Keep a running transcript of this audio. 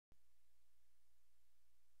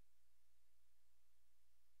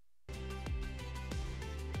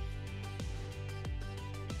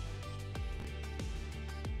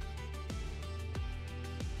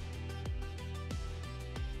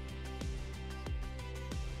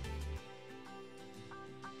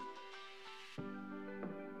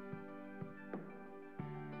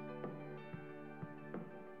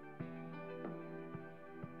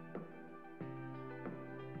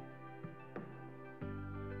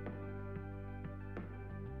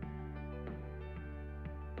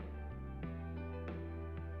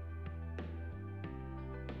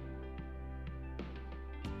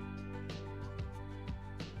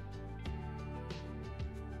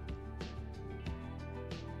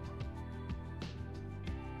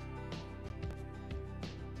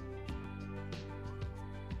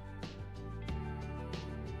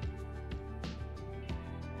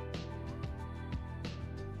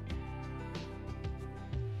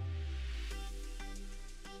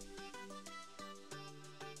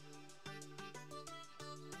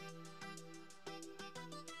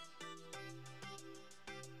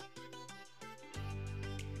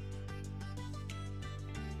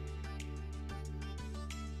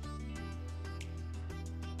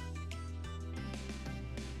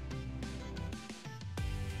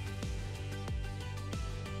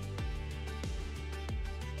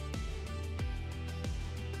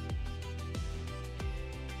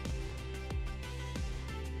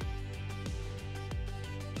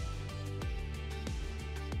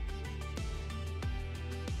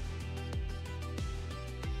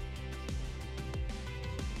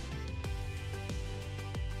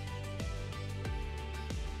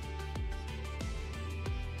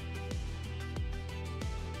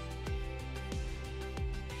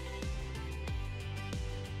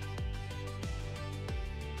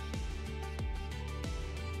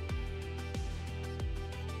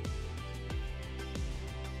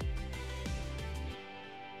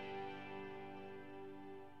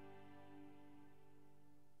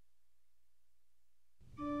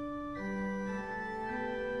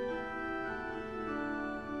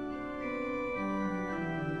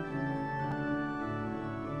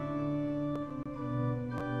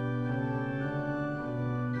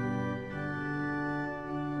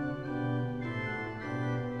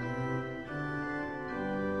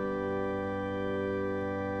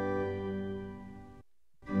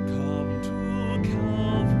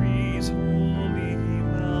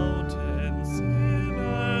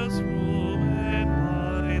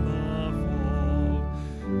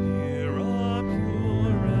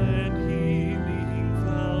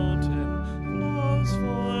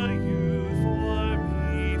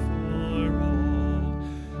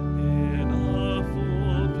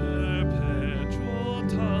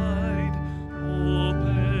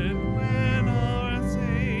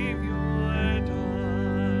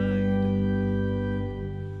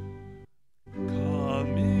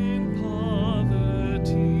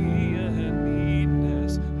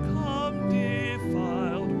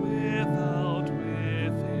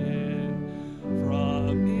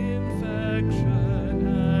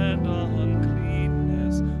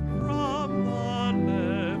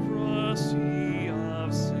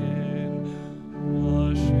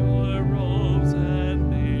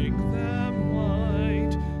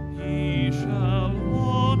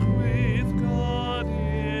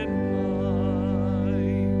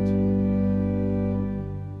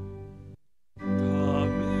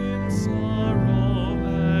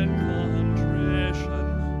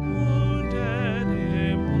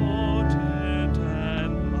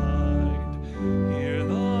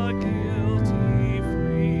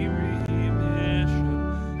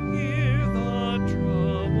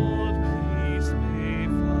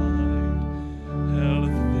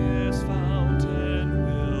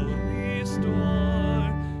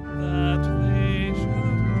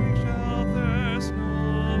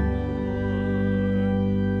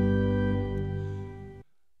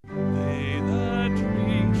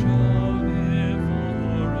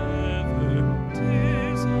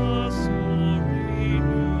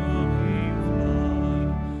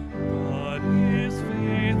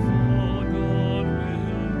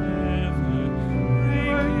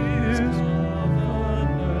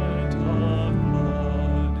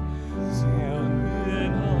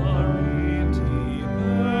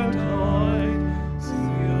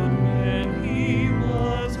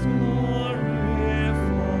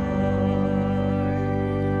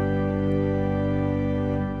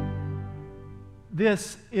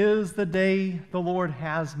This is the day the Lord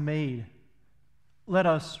has made. Let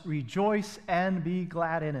us rejoice and be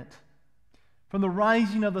glad in it. From the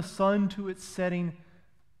rising of the sun to its setting,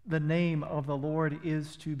 the name of the Lord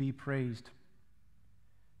is to be praised.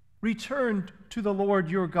 Return to the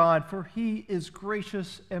Lord your God, for he is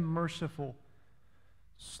gracious and merciful,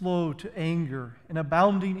 slow to anger and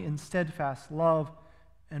abounding in steadfast love,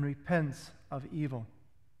 and repents of evil.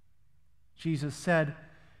 Jesus said,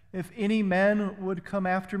 "If any man would come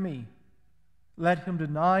after me, let him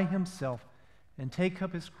deny himself and take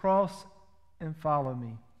up his cross and follow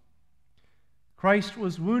me. Christ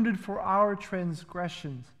was wounded for our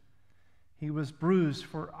transgressions. He was bruised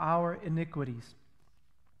for our iniquities.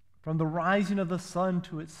 From the rising of the sun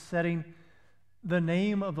to its setting, the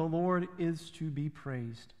name of the Lord is to be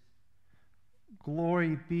praised.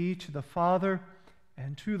 Glory be to the Father,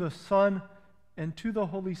 and to the Son, and to the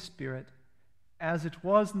Holy Spirit, as it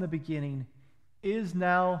was in the beginning, is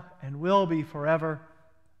now, and will be forever.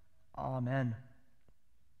 Amen."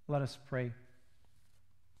 Let us pray.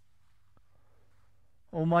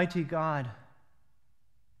 Almighty God,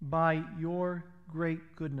 by your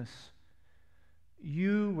great goodness,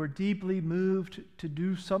 you were deeply moved to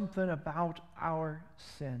do something about our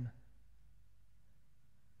sin.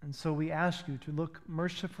 And so we ask you to look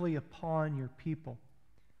mercifully upon your people,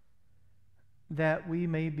 that we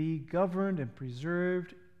may be governed and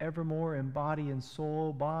preserved evermore in body and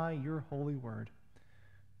soul by your holy word.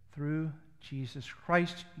 Through Jesus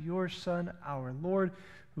Christ, your Son, our Lord,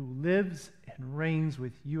 who lives and reigns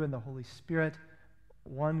with you in the Holy Spirit,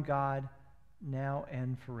 one God, now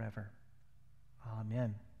and forever.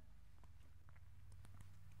 Amen.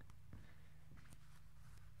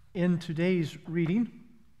 In today's reading,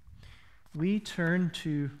 we turn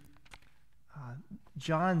to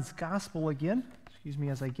John's Gospel again. Excuse me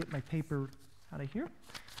as I get my paper out of here.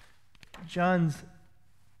 John's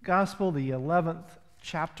Gospel, the 11th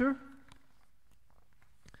chapter.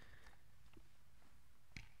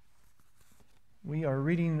 We are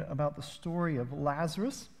reading about the story of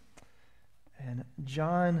Lazarus, and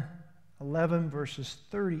John 11, verses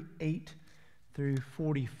 38 through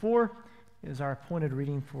 44 is our appointed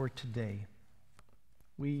reading for today.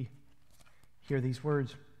 We hear these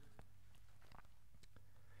words.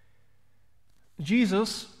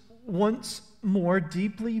 Jesus, once more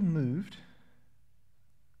deeply moved,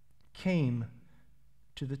 came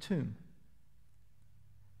to the tomb.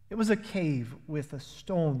 It was a cave with a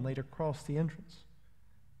stone laid across the entrance.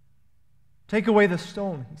 "Take away the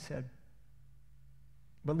stone," he said.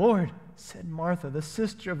 "But Lord," said Martha, the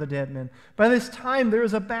sister of the dead man, "by this time there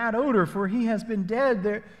is a bad odor, for he has been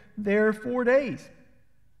dead there 4 days."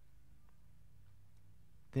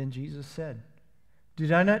 Then Jesus said,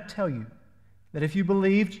 "Did I not tell you that if you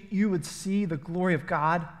believed, you would see the glory of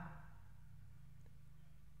God?"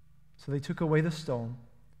 So they took away the stone.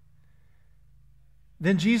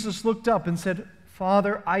 Then Jesus looked up and said,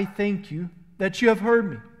 "Father, I thank you that you have heard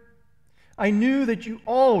me. I knew that you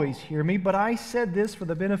always hear me, but I said this for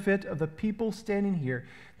the benefit of the people standing here,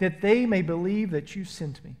 that they may believe that you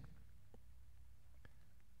sent me."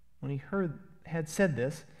 When he had said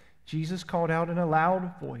this, Jesus called out in a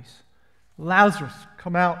loud voice, "Lazarus,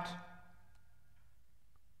 come out."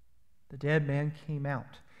 The dead man came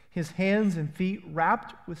out, his hands and feet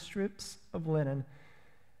wrapped with strips of linen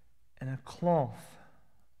and a cloth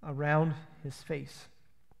around his face.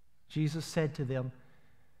 Jesus said to them,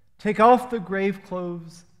 "Take off the grave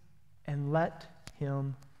clothes and let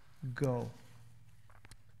him go."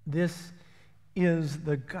 This is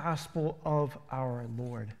the gospel of our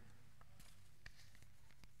Lord.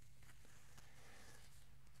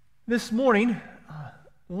 This morning,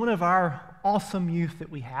 one of our awesome youth that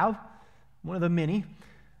we have, one of the many,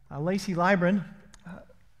 Lacey Libran,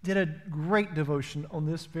 did a great devotion on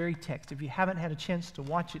this very text. If you haven't had a chance to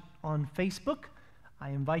watch it on Facebook, I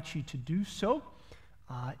invite you to do so.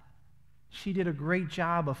 She did a great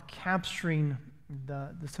job of capturing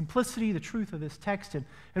the simplicity, the truth of this text, and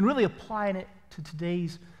really applying it to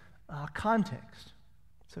today's context.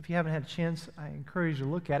 So if you haven't had a chance, I encourage you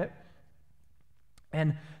to look at it.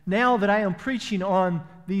 And now that I am preaching on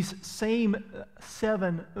these same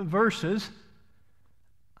 7 verses,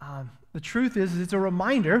 the truth is it's a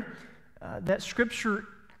reminder that Scripture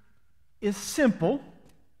is simple,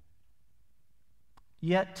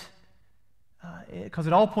 yet, because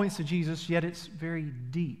it all points to Jesus, yet it's very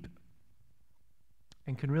deep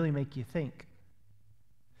and can really make you think.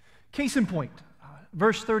 Case in point,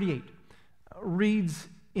 verse 38 reads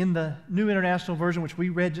in the New International Version, which we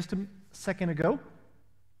read just a second ago,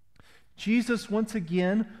 Jesus, once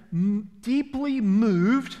again, deeply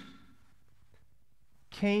moved,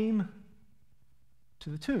 came to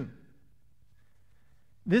the tomb.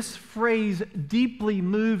 This phrase, deeply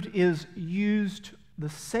moved, is used, the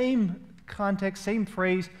same context, same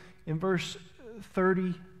phrase, in verse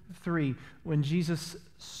 33, when Jesus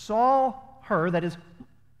saw her, that is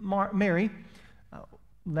Mary,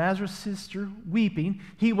 Lazarus' sister, weeping.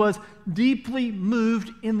 He was deeply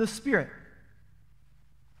moved in the Spirit.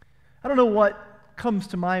 I don't know what comes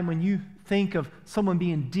to mind when you think of someone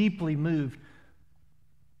being deeply moved,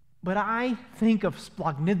 but I think of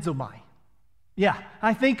splagnizomai. Yeah,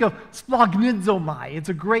 I think of splagnizomai. It's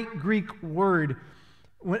a great Greek word.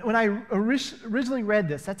 When I originally read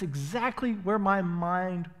this, that's exactly where my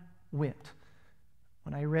mind went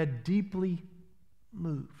when I read deeply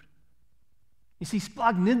moved. You see,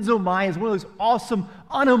 splagnizomai is one of those awesome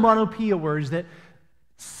onomatopoeia words that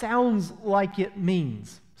sounds like it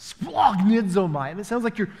means. Splagnizomai. It sounds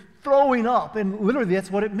like you're throwing up, and literally that's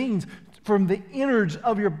what it means. From the innards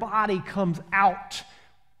of your body comes out.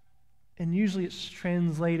 And usually it's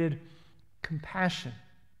translated compassion.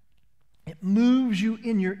 It moves you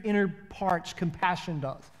in your inner parts, compassion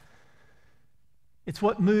does. It's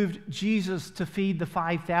what moved Jesus to feed the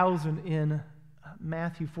 5,000 in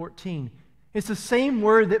Matthew 14. It's the same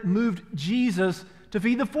word that moved Jesus to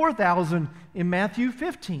feed the 4,000 in Matthew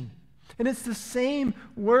 15. And it's the same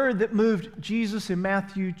word that moved Jesus in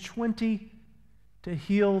Matthew 20 to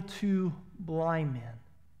heal 2 blind men.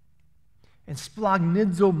 And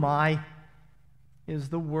splagnizomai is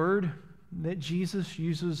the word that Jesus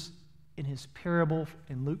uses in his parable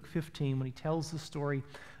in Luke 15 when he tells the story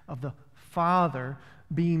of the father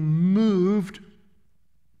being moved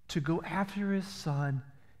to go after his son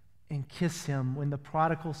and kiss him when the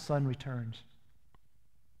prodigal son returns.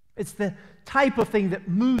 It's the type of thing that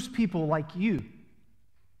moves people like you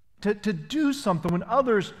to do something when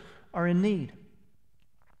others are in need.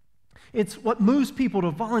 It's what moves people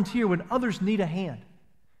to volunteer when others need a hand.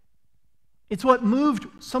 It's what moved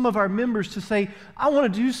some of our members to say, I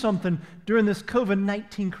want to do something during this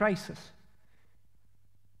COVID-19 crisis.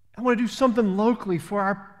 I want to do something locally for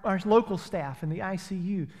our local staff in the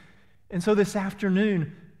ICU. And so this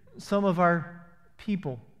afternoon, some of our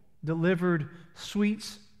people delivered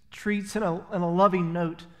sweets, treats, and a loving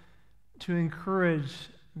note to encourage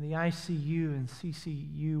the ICU and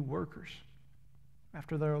CCU workers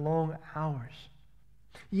after their long hours.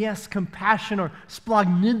 Yes, compassion or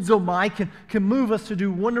splagnizomai can move us to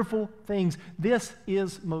do wonderful things. This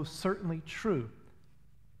is most certainly true.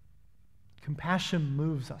 Compassion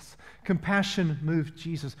moves us. Compassion moved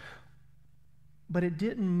Jesus. But it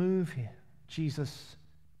didn't move Jesus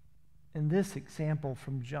in this example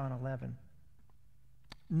from John 11.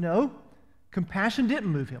 No, compassion didn't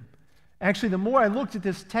move him. Actually, the more I looked at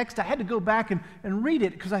this text, I had to go back and read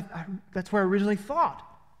it because that's where I originally thought.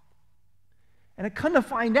 And I come to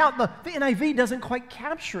find out the NIV doesn't quite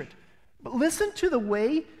capture it. But listen to the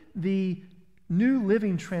way the New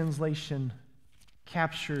Living Translation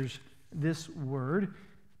captures this word.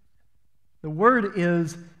 The word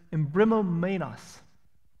is embrimomenos.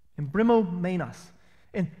 Embrimomenos.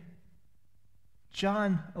 And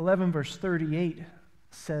John 11, verse 38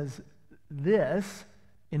 says this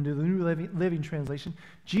in the New Living Translation.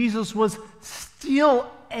 Jesus was still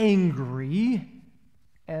angry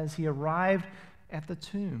as he arrived at the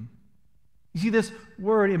tomb. You see, this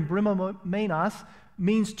word, embrimomenos,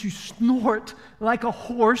 means to snort like a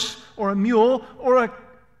horse or a mule or a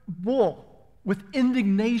bull with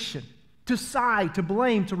indignation, to sigh, to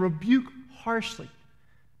blame, to rebuke harshly.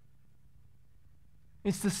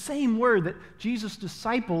 It's the same word that Jesus'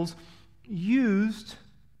 disciples used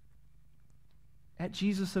at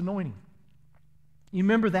Jesus' anointing. You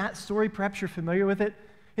remember that story? Perhaps you're familiar with it.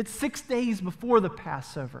 It's 6 days before the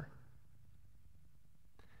Passover.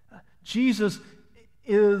 Jesus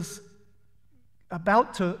is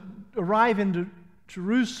about to arrive into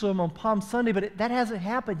Jerusalem on Palm Sunday, but that hasn't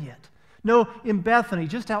happened yet. No, in Bethany,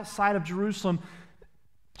 just outside of Jerusalem,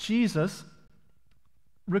 Jesus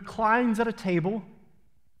reclines at a table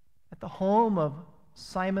at the home of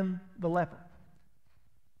Simon the leper.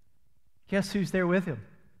 Guess who's there with him?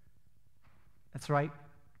 That's right,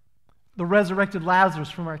 the resurrected Lazarus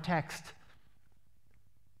from our text.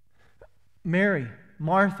 Mary,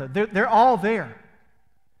 Martha, they're all there.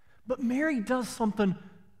 But Mary does something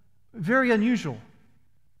very unusual,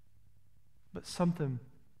 but something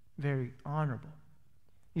very honorable.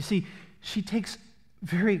 You see, she takes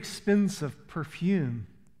very expensive perfume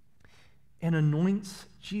and anoints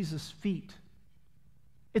Jesus' feet.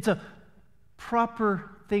 It's a proper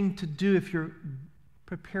thing to do if you're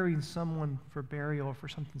preparing someone for burial or for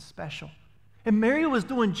something special. And Mary was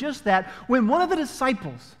doing just that when one of the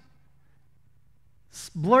disciples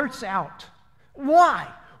blurts out, Why?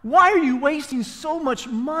 Why are you wasting so much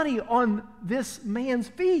money on this man's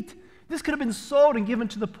feet? This could have been sold and given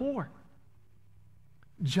to the poor.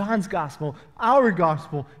 John's gospel, our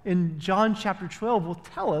gospel, in John chapter 12 will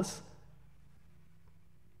tell us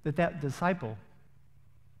that disciple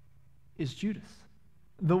is Judas,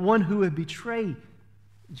 the one who would betray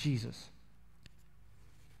Jesus.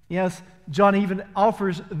 Yes, John even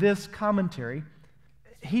offers this commentary.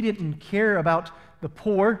 He didn't care about the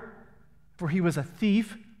poor, for he was a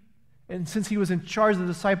thief. And since he was in charge of the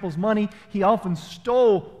disciples' money, he often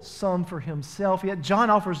stole some for himself. Yet John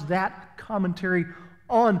offers that commentary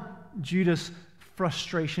on Judas'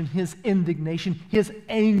 frustration, his indignation, his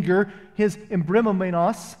anger, his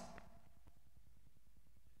embrimomenos.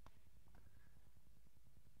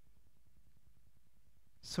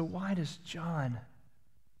 So why does John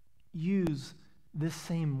use this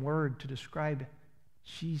same word to describe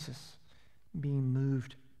Jesus being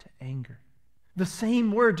moved to anger? The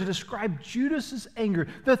same word to describe Judas's anger,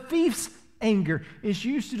 the thief's anger, is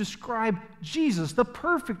used to describe Jesus, the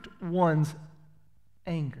perfect one's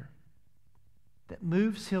anger that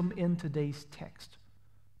moves him in today's text.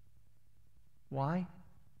 Why?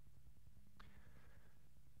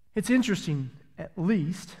 It's interesting, at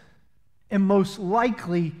least, and most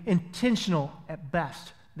likely intentional at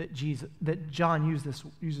best, that John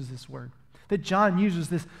uses this word. That John uses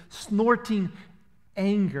this snorting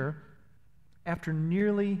anger after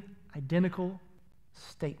nearly identical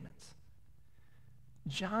statements.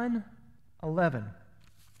 John 11,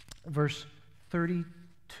 verse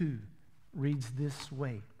 32 reads this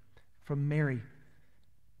way from Mary.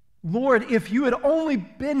 Lord, if you had only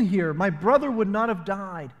been here, my brother would not have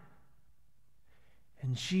died.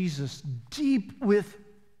 And Jesus, deep with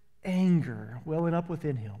anger welling up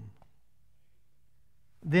within him.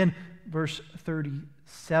 Then, verse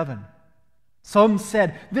 37. Some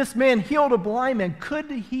said, this man healed a blind man.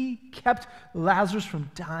 Could he kept Lazarus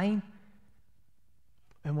from dying?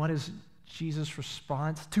 And what is Jesus'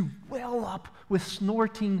 response? To well up with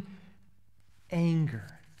snorting anger.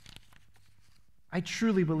 I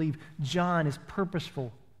truly believe John is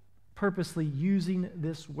purposely using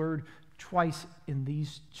this word twice in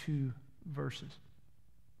these two verses.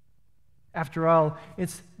 After all,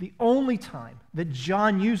 it's the only time that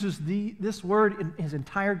John uses this word in his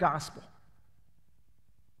entire gospel.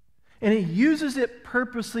 And he uses it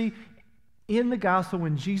purposely in the gospel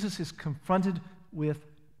when Jesus is confronted with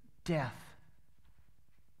death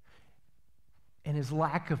and his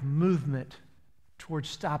lack of movement towards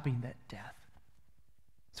stopping that death.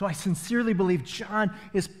 So I sincerely believe John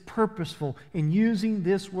is purposeful in using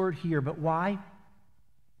this word here. But why?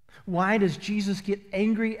 Why does Jesus get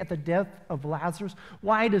angry at the death of Lazarus?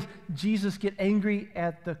 Why does Jesus get angry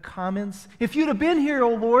at the comments? If you'd have been here,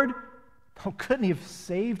 O Lord, couldn't he have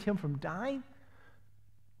saved him from dying?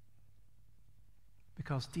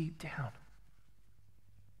 Because deep down,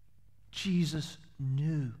 Jesus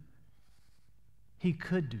knew he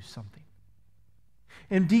could do something.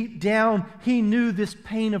 And deep down, he knew this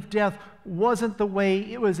pain of death wasn't the way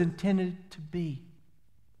it was intended to be.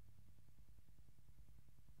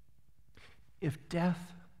 If death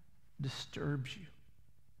disturbs you,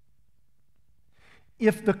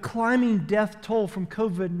 if the climbing death toll from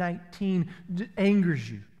COVID-19 angers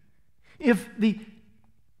you, if the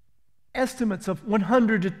estimates of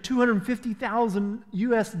 100 to 250,000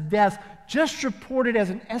 U.S. deaths just reported as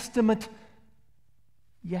an estimate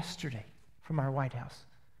yesterday from our White House,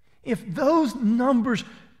 if those numbers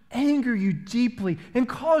anger you deeply and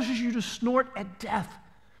causes you to snort at death,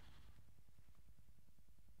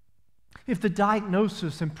 if the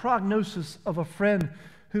diagnosis and prognosis of a friend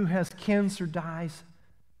who has cancer dies,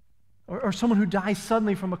 or someone who dies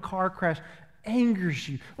suddenly from a car crash angers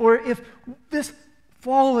you, or if this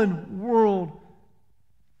fallen world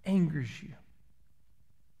angers you,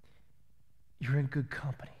 you're in good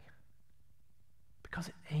company because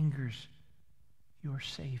it angers your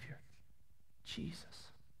Savior, Jesus.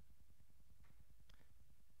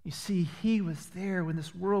 You see, he was there when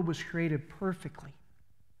this world was created perfectly.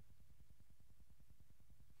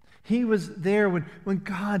 He was there when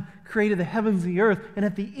God created the heavens and the earth, and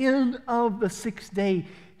at the end of the sixth day,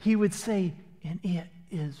 he would say, and it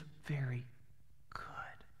is very good.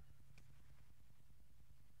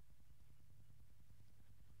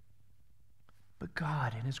 But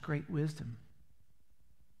God, in his great wisdom,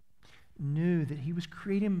 knew that he was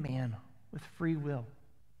creating man with free will.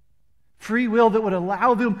 Free will that would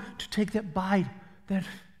allow them to take that bite, that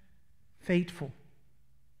fateful,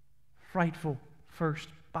 frightful first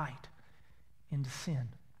bite into sin.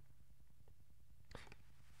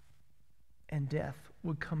 And death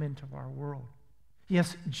would come into our world.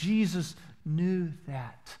 Yes, Jesus knew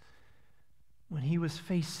that when he was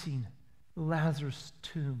facing Lazarus'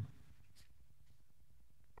 tomb.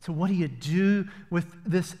 So what do you do with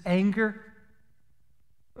this anger?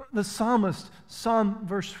 The psalmist,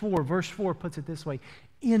 verse 4 puts it this way: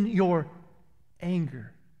 in your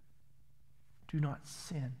anger, do not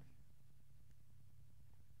sin.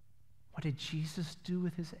 What did Jesus do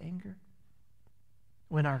with his anger?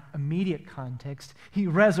 Well, in our immediate context, he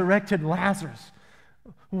resurrected Lazarus.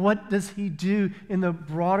 What does he do in the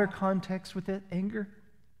broader context with that anger?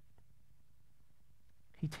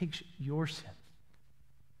 He takes your sin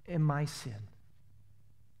and my sin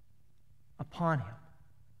upon him.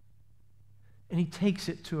 And he takes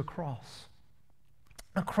it to a cross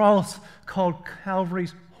called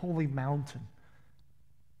Calvary's Holy Mountain.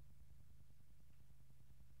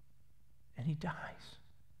 And he dies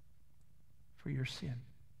for your sin.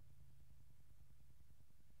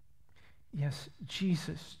 Yes,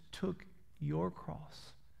 Jesus took your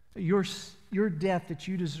cross, your death that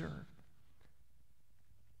you deserve,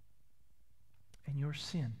 and your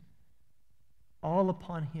sin all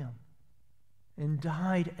upon him, and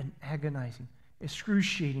died an agonizing,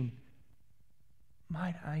 excruciating,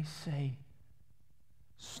 might I say,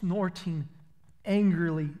 snorting,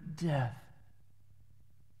 angrily death,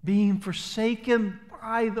 being forsaken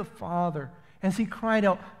by the Father as he cried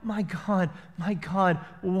out, my God,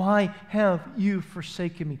 why have you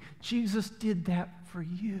forsaken me?" Jesus did that for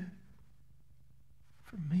you,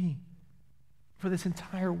 for me, for this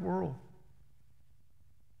entire world,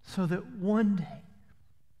 so that one day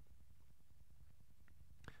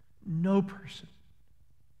no person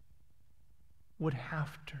would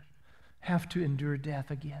have to endure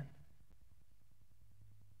death again.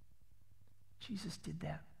 Jesus did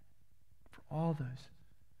that for all those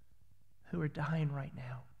who are dying right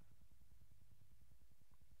now.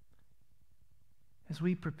 As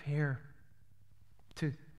we prepare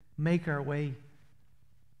to make our way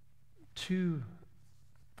to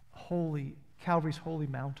Calvary's Holy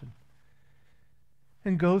Mountain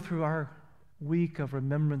and go through our week of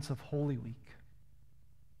remembrance of Holy Week,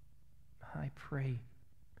 I pray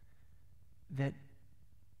that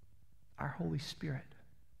our Holy Spirit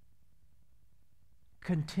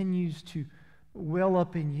continues to well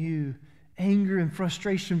up in you anger and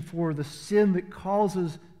frustration for the sin that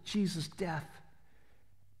causes Jesus' death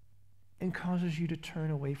and causes you to turn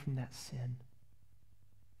away from that sin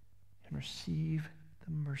and receive the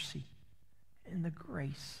mercy and the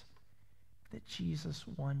grace that Jesus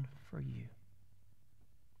won for you.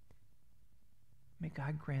 May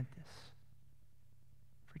God grant this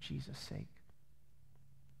for Jesus' sake.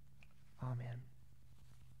 Amen.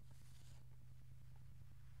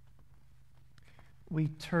 We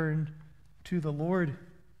turn to the Lord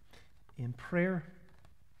in prayer.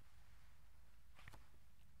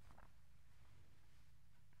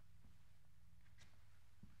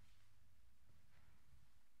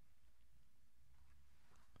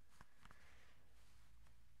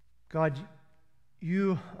 God,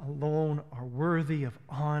 you alone are worthy of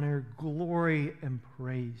honor, glory, and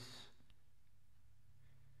praise.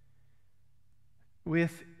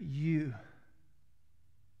 With you,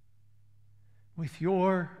 with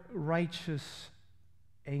your righteous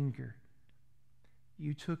anger,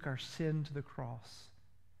 you took our sin to the cross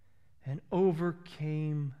and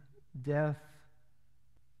overcame death,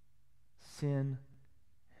 sin,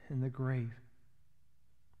 and the grave.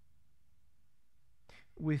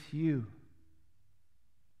 With you,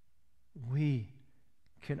 we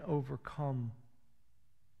can overcome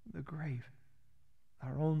the grave,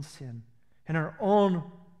 our own sin, and our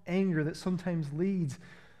own anger that sometimes leads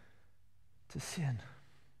to sin.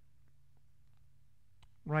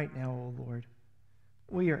 Right now, O Lord,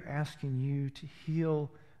 we are asking you to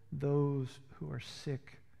heal those who are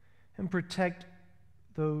sick and protect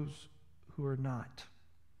those who are not.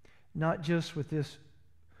 Not just with this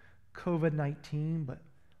COVID-19, but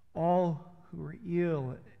all who are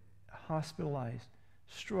ill, hospitalized,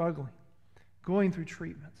 struggling, going through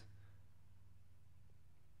treatments.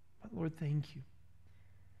 But Lord, thank you.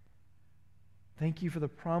 Thank you for the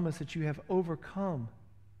promise that you have overcome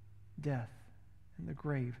death and the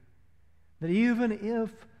grave. That even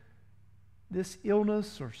if this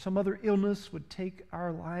illness or some other illness would take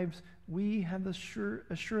our lives, we have the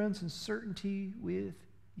assurance and certainty with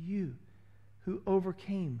you who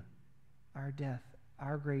overcame our death,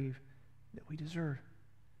 our grave that we deserve.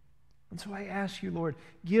 And so I ask you, Lord,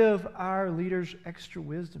 give our leaders extra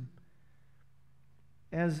wisdom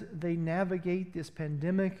as they navigate this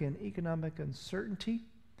pandemic and economic uncertainty.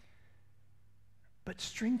 But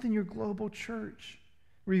strengthen your global church.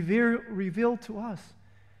 Reveal to us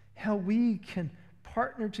how we can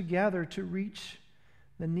partner together to reach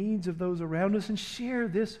the needs of those around us and share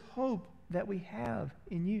this hope that we have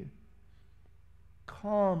in you.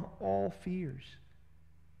 Calm all fears.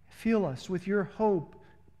 Fill us with your hope,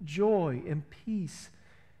 joy, and peace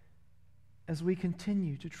as we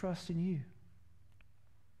continue to trust in you.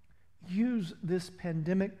 Use this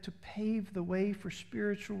pandemic to pave the way for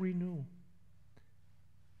spiritual renewal.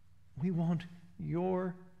 We want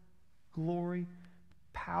your glory,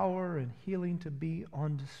 power, and healing to be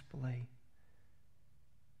on display.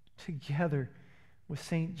 Together with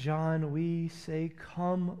St. John, we say,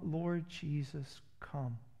 "Come, Lord Jesus,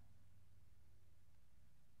 come."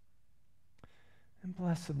 And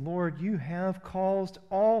blessed Lord, you have caused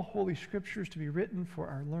all holy scriptures to be written for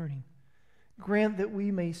our learning. Grant that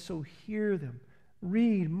we may so hear them,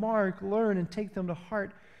 read, mark, learn, and take them to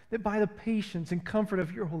heart, that by the patience and comfort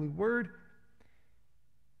of your holy word,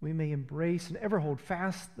 we may embrace and ever hold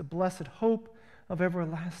fast the blessed hope of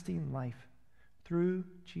everlasting life. Through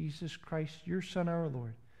Jesus Christ, your Son, our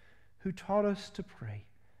Lord, who taught us to pray,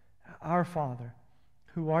 "Our Father,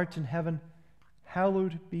 who art in heaven,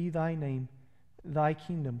 hallowed be thy name. Thy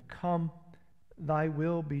kingdom come, thy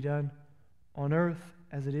will be done, on earth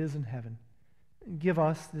as it is in heaven. Give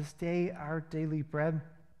us this day our daily bread,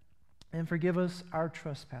 and forgive us our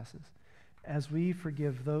trespasses, as we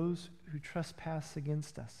forgive those who trespass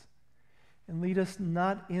against us. And lead us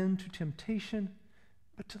not into temptation,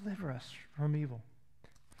 but deliver us from evil.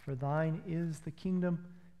 For thine is the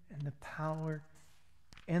kingdom, and the power,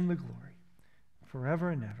 and the glory, forever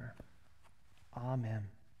and ever. Amen.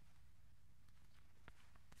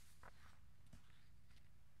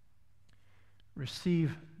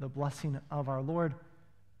 Receive the blessing of our Lord,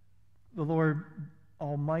 the Lord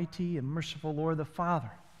Almighty and merciful Lord, the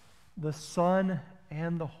Father, the Son,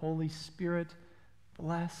 and the Holy Spirit,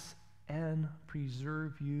 bless and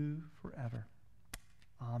preserve you forever.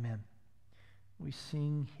 Amen. We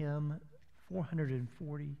sing hymn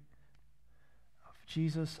 440 of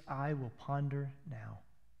Jesus, I Will Ponder Now.